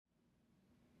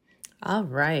All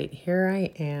right, here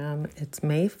I am. It's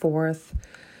May 4th,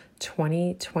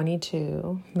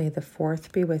 2022. May the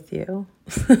 4th be with you.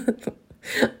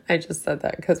 I just said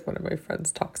that because one of my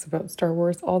friends talks about Star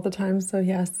Wars all the time. So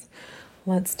yes,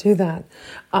 let's do that.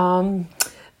 I'm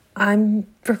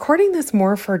recording this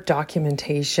more for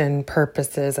documentation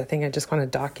purposes. I think I just want to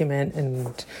document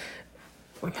and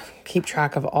keep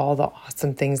track of all the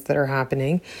awesome things that are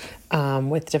happening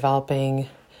with developing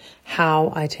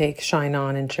how I take Shine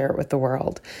On and share it with the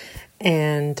world.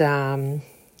 And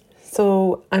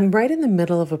so I'm right in the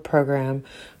middle of a program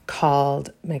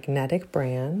called Magnetic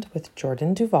Brand with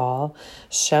Jordan Duvall.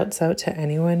 Shouts out to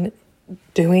anyone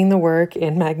doing the work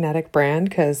in Magnetic Brand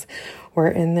because we're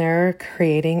in there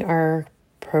creating our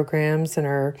programs and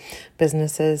our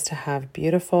businesses to have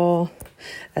beautiful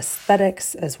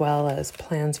aesthetics as well as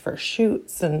plans for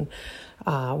shoots and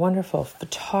wonderful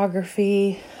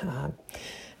photography.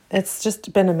 It's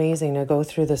just been amazing to go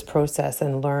through this process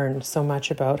and learn so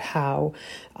much about how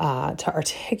to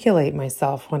articulate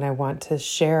myself when I want to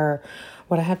share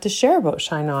what I have to share about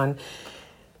Shine On.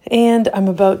 And I'm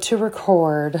about to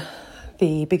record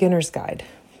the beginner's guide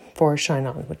for Shine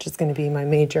On, which is going to be my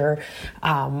major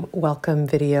welcome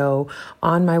video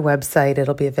on my website.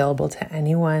 It'll be available to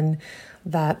anyone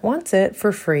that wants it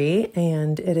for free,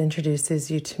 and it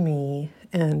introduces you to me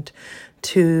and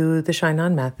to the Shine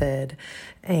On method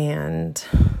and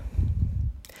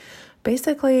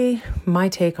basically my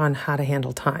take on how to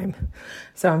handle time.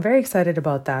 So I'm very excited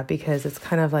about that because it's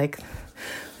kind of like,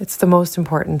 it's the most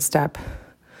important step.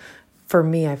 For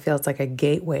me, I feel it's like a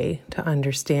gateway to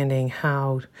understanding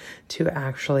how to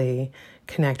actually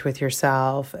connect with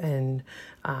yourself and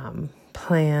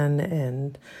plan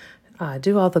and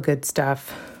do all the good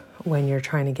stuff when you're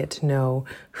trying to get to know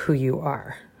who you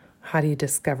are. How do you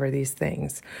discover these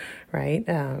things, right?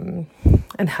 And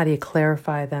how do you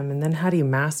clarify them? And then how do you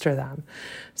master them?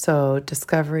 So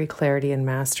discovery, clarity, and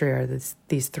mastery are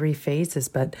these three phases,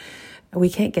 but we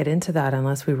can't get into that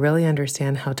unless we really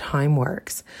understand how time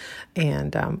works.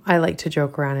 And I like to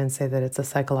joke around and say that it's a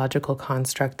psychological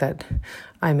construct that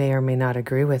I may or may not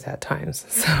agree with at times.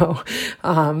 So,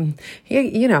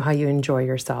 you know how you enjoy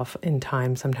yourself in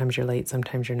time. Sometimes you're late,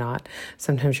 sometimes you're not.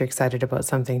 Sometimes you're excited about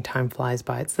something, time flies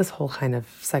by. It's this whole kind of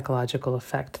psychological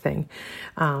effect thing.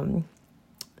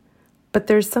 But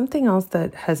there's something else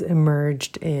that has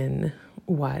emerged in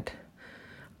what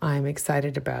I'm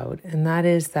excited about, and that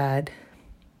is that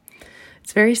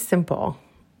it's very simple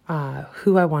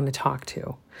who I want to talk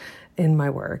to in my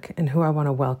work and who I want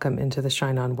to welcome into the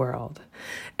Shine On world.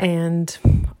 And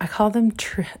I call them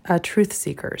truth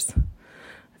seekers.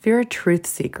 If you're a truth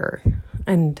seeker,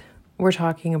 and we're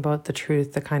talking about the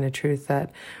truth, the kind of truth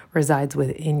that resides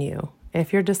within you,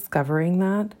 if you're discovering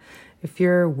that, if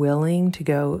you're willing to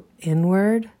go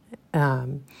inward,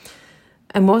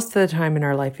 and most of the time in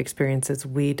our life experiences,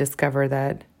 we discover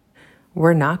that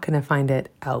we're not going to find it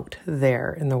out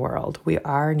there in the world. We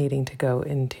are needing to go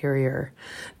interior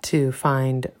to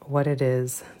find what it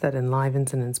is that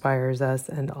enlivens and inspires us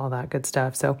and all that good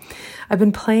stuff. So I've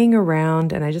been playing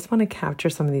around and I just want to capture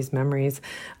some of these memories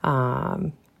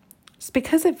just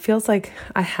because it feels like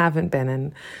I haven't been.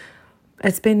 And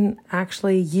it's been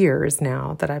actually years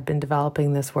now that I've been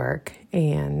developing this work,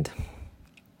 and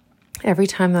every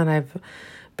time that I've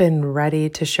been ready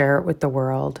to share it with the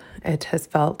world, it has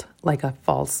felt like a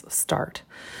false start.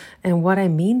 And what I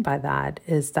mean by that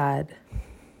is that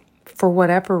for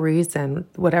whatever reason,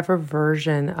 whatever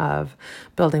version of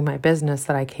building my business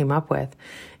that I came up with,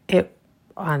 it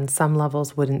on some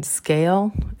levels wouldn't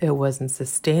scale. It wasn't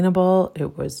sustainable.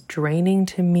 It was draining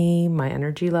to me. My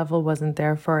energy level wasn't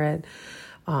there for it.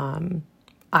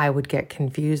 I would get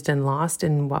confused and lost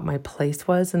in what my place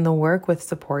was in the work with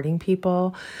supporting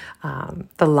people.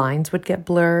 The lines would get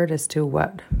blurred as to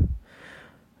what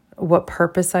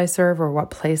purpose I serve or what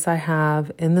place I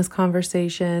have in this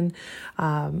conversation.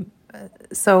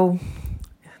 So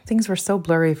things were so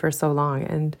blurry for so long,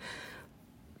 and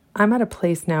I'm at a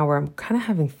place now where I'm kind of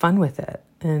having fun with it.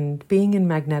 And being in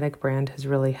Magnetic Brand has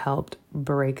really helped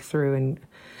break through, and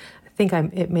I think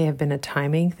it may have been a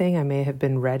timing thing. I may have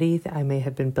been ready. I may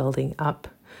have been building up.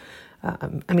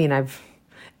 I've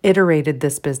iterated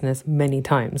this business many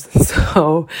times.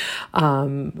 So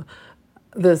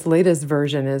this latest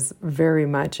version is very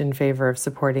much in favor of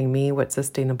supporting me, what's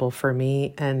sustainable for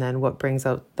me, and then what brings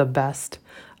out the best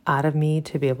out of me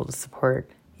to be able to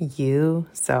support you.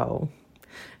 So,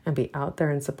 and be out there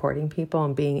and supporting people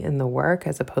and being in the work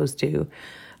as opposed to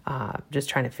just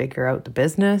trying to figure out the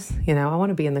business. You know, I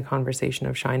want to be in the conversation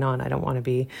of Shine On. I don't want to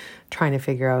be trying to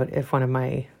figure out if one of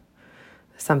my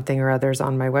something or others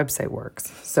on my website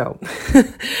works. So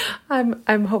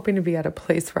I'm hoping to be at a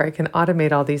place where I can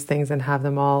automate all these things and have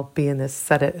them all be in this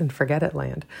set it and forget it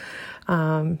land.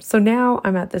 So now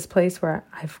I'm at this place where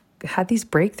I've had these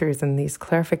breakthroughs and these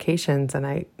clarifications, and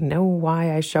I know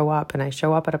why I show up, and I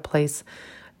show up at a place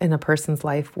in a person's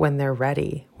life when they're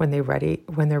ready, when they're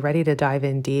ready to dive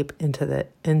in deep into the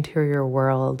interior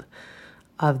world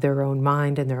of their own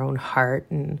mind and their own heart,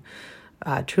 and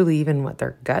truly even what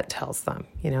their gut tells them.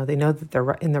 They know that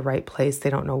they're in the right place.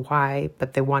 They don't know why,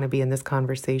 but they want to be in this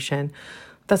conversation.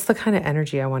 That's the kind of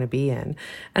energy I want to be in.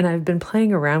 And I've been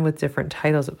playing around with different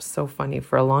titles. It was so funny.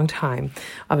 For a long time,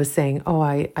 I was saying,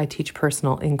 I teach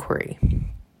personal inquiry.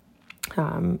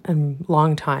 And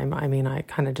long time, I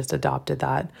kind of just adopted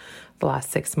that the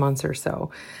last 6 months or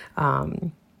so.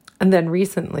 And then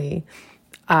recently,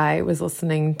 I was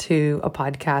listening to a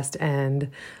podcast, and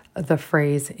the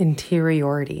phrase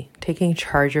interiority, taking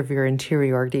charge of your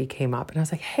interiority, came up. And I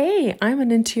was like, hey, I'm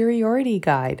an interiority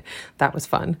guide. That was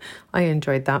fun. I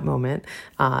enjoyed that moment.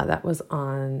 That was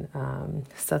on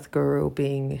Seth Guru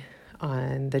being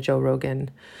on the Joe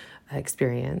Rogan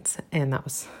Experience. And that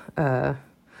was, I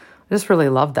just really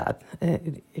love that.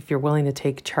 If you're willing to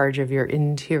take charge of your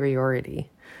interiority.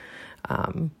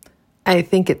 I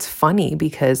think it's funny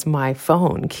because my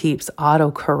phone keeps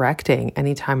auto-correcting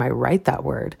anytime I write that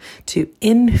word to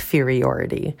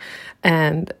inferiority.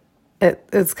 And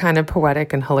it's kind of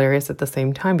poetic and hilarious at the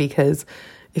same time, because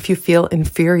if you feel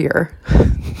inferior,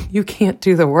 you can't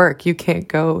do the work. You can't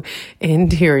go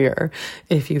interior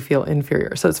if you feel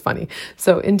inferior. So it's funny.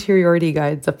 So interiority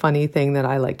guide's a funny thing that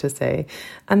I like to say.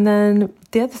 And then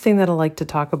the other thing that I like to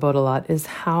talk about a lot is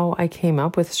how I came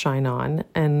up with Shine On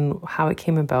and how it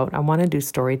came about. I want to do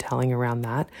storytelling around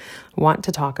that. I want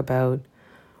to talk about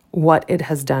what it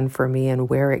has done for me and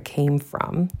where it came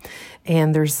from.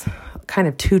 And there's kind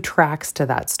of 2 tracks to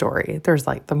that story. There's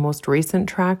like the most recent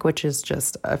track, which is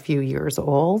just a few years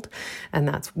old. And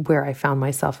that's where I found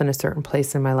myself in a certain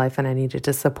place in my life, and I needed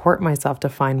to support myself to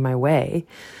find my way.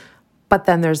 But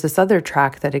then there's this other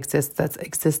track that exists, that's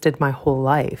existed my whole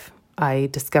life. I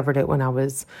discovered it when I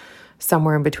was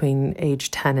somewhere in between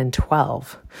age 10 and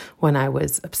 12, when I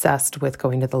was obsessed with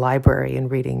going to the library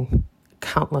and reading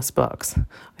countless books.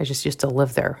 I just used to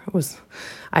live there.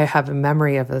 I have a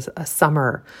memory of a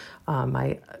summer.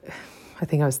 I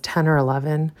think I was 10 or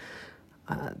 11.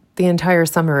 The entire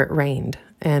summer it rained,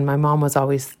 and my mom was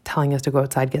always telling us to go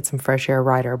outside, get some fresh air,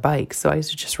 ride our bikes. So I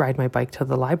used to just ride my bike to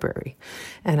the library,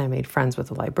 and I made friends with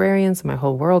the librarians. My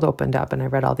whole world opened up, and I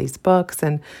read all these books,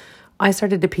 and I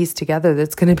started to piece together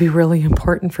that's going to be really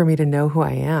important for me to know who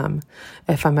I am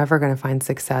if I'm ever going to find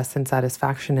success and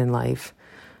satisfaction in life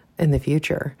in the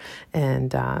future.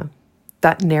 And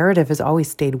that narrative has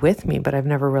always stayed with me, but I've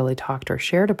never really talked or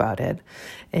shared about it.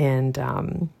 And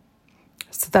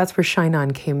so that's where Shine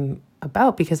On came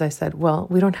about, because I said, well,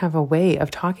 we don't have a way of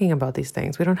talking about these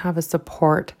things. We don't have a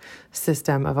support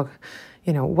system of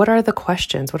what are the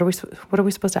questions? What are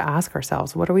we supposed to ask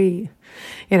ourselves? What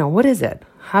is it?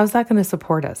 How's that going to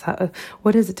support us?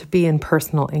 What is it to be in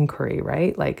personal inquiry,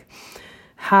 right? Like,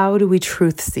 how do we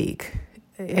truth seek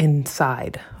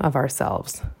inside of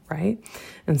ourselves, right?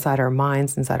 Inside our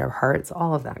minds, inside our hearts,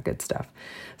 all of that good stuff.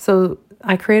 So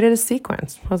I created a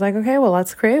sequence. I was like, okay, well,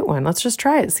 let's create one. Let's just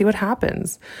try it, see what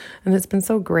happens. And it's been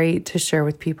so great to share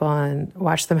with people and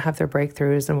watch them have their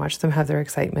breakthroughs and watch them have their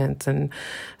excitement and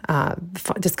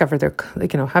discover their,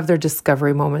 have their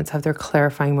discovery moments, have their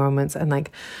clarifying moments, and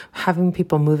like having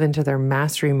people move into their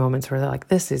mastery moments where they're like,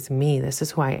 this is me. This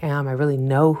is who I am. I really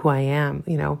know who I am.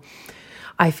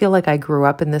 I feel like I grew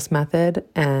up in this method,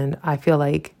 and I feel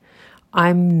like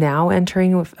I'm now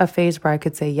entering a phase where I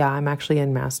could say, yeah, I'm actually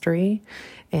in mastery.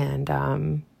 And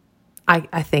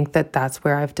I think that that's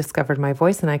where I've discovered my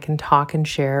voice, and I can talk and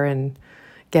share and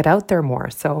get out there more.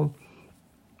 So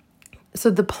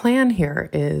the plan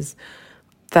here is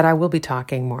that I will be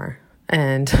talking more.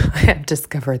 And I have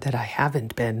discovered that I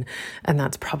haven't been, and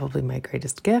that's probably my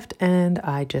greatest gift. And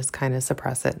I just kind of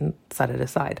suppress it and set it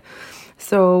aside.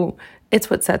 So it's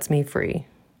what sets me free.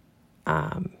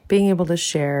 Being able to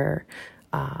share,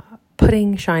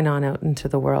 putting Shine On out into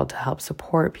the world to help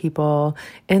support people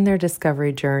in their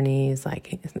discovery journeys,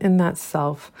 like in that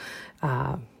self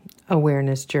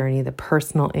awareness journey, the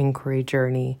personal inquiry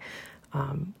journey.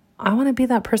 I want to be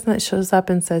that person that shows up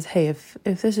and says, hey, if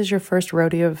this is your first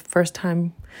rodeo, first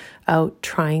time out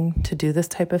trying to do this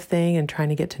type of thing and trying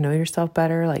to get to know yourself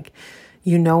better, like,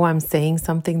 I'm saying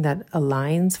something that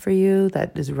aligns for you,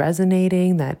 that is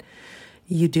resonating, that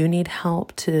you do need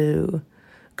help to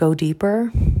go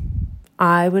deeper,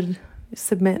 I would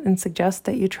submit and suggest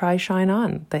that you try Shine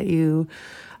On, that you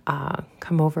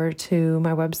come over to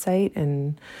my website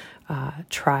and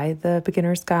try the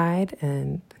beginner's guide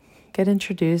and get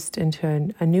introduced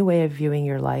into a new way of viewing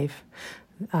your life,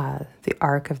 the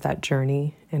arc of that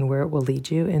journey and where it will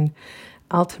lead you, and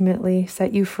ultimately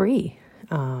set you free.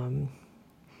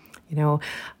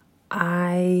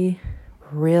 I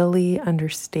really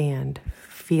understand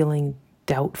feeling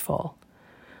doubtful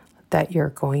that you're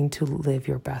going to live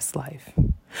your best life.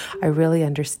 I really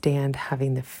understand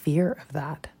having the fear of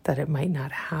that it might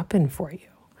not happen for you.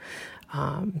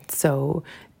 So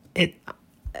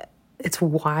it's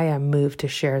why I'm moved to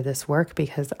share this work,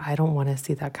 because I don't want to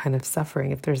see that kind of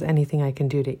suffering. If there's anything I can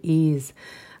do to ease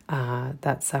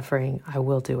that suffering, I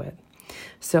will do it.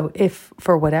 So if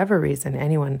for whatever reason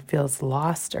anyone feels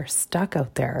lost or stuck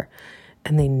out there,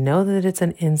 and they know that it's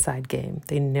an inside game,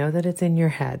 they know that it's in your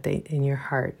head, in your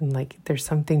heart, and like there's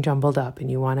something jumbled up and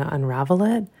you want to unravel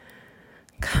it,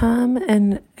 come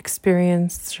and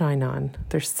experience Shine On.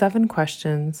 There's 7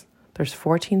 questions. There's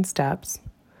 14 steps.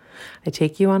 I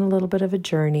take you on a little bit of a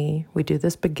journey. We do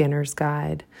this beginner's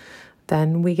guide.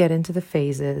 Then we get into the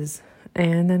phases,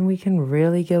 and then we can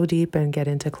really go deep and get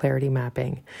into clarity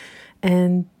mapping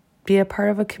and be a part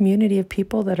of a community of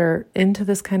people that are into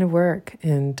this kind of work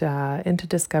and into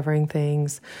discovering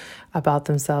things about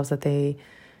themselves that they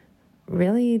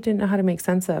really didn't know how to make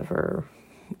sense of, or,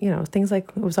 things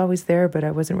like it was always there, but I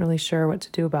wasn't really sure what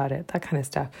to do about it, that kind of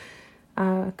stuff.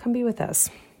 Come be with us.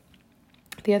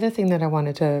 The other thing that I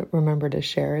wanted to remember to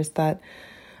share is that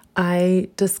I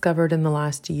discovered in the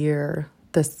last year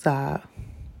this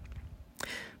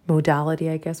modality,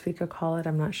 I guess we could call it.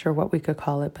 I'm not sure what we could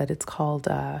call it, but it's called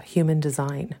human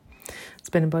design. It's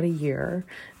been about a year,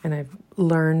 and I've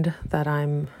learned that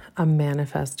I'm a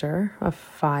manifester, a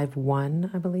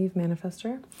 5-1, I believe,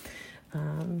 manifester.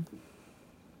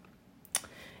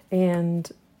 And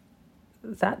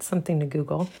that's something to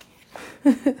Google.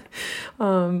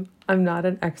 I'm not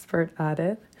an expert at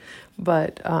it,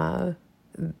 but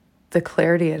the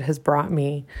clarity it has brought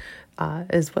me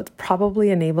is what's probably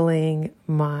enabling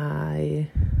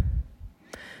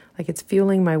it's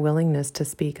fueling my willingness to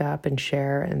speak up and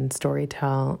share and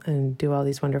storytell and do all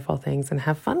these wonderful things and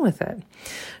have fun with it.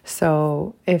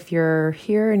 So if you're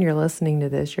here and you're listening to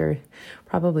this, you're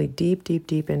probably deep, deep,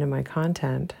 deep into my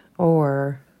content,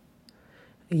 or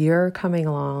you're coming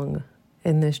along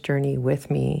in this journey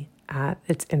with me at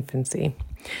its infancy.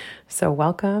 So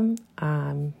welcome.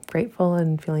 I'm grateful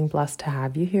and feeling blessed to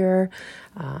have you here.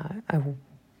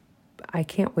 I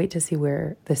can't wait to see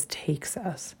where this takes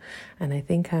us. And I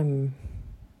think I'm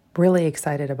really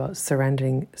excited about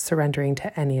surrendering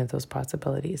to any of those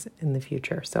possibilities in the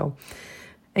future. So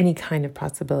any kind of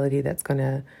possibility that's going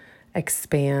to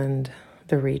expand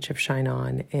the reach of Shine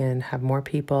On and have more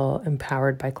people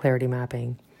empowered by clarity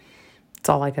mapping. It's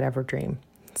all I could ever dream.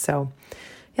 So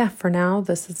yeah, for now,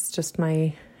 this is just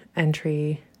my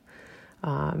entry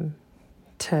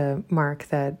to mark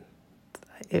that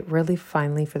it really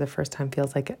finally, for the first time,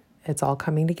 feels like it's all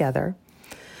coming together.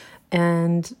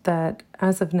 And that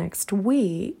as of next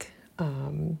week,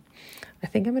 I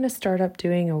think I'm going to start up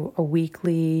doing a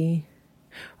weekly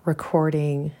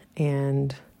recording.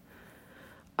 And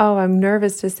I'm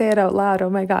nervous to say it out loud. Oh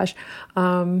my gosh.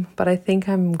 But I think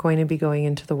I'm going to be going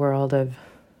into the world of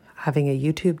having a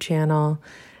YouTube channel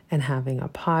and having a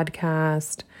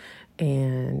podcast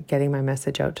and getting my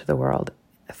message out to the world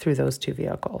through those 2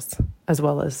 vehicles, as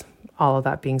well as all of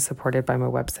that being supported by my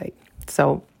website.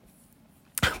 So,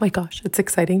 oh my gosh, it's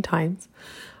exciting times.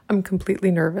 I'm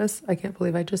completely nervous. I can't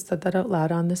believe I just said that out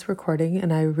loud on this recording,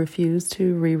 and I refuse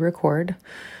to re-record.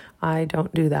 I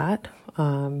don't do that.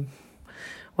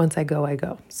 Once I go, I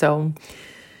go. So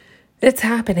it's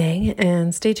happening,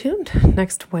 and stay tuned.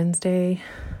 Next Wednesday,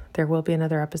 there will be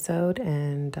another episode,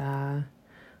 and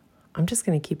I'm just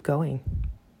going to keep going.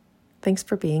 Thanks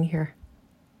for being here.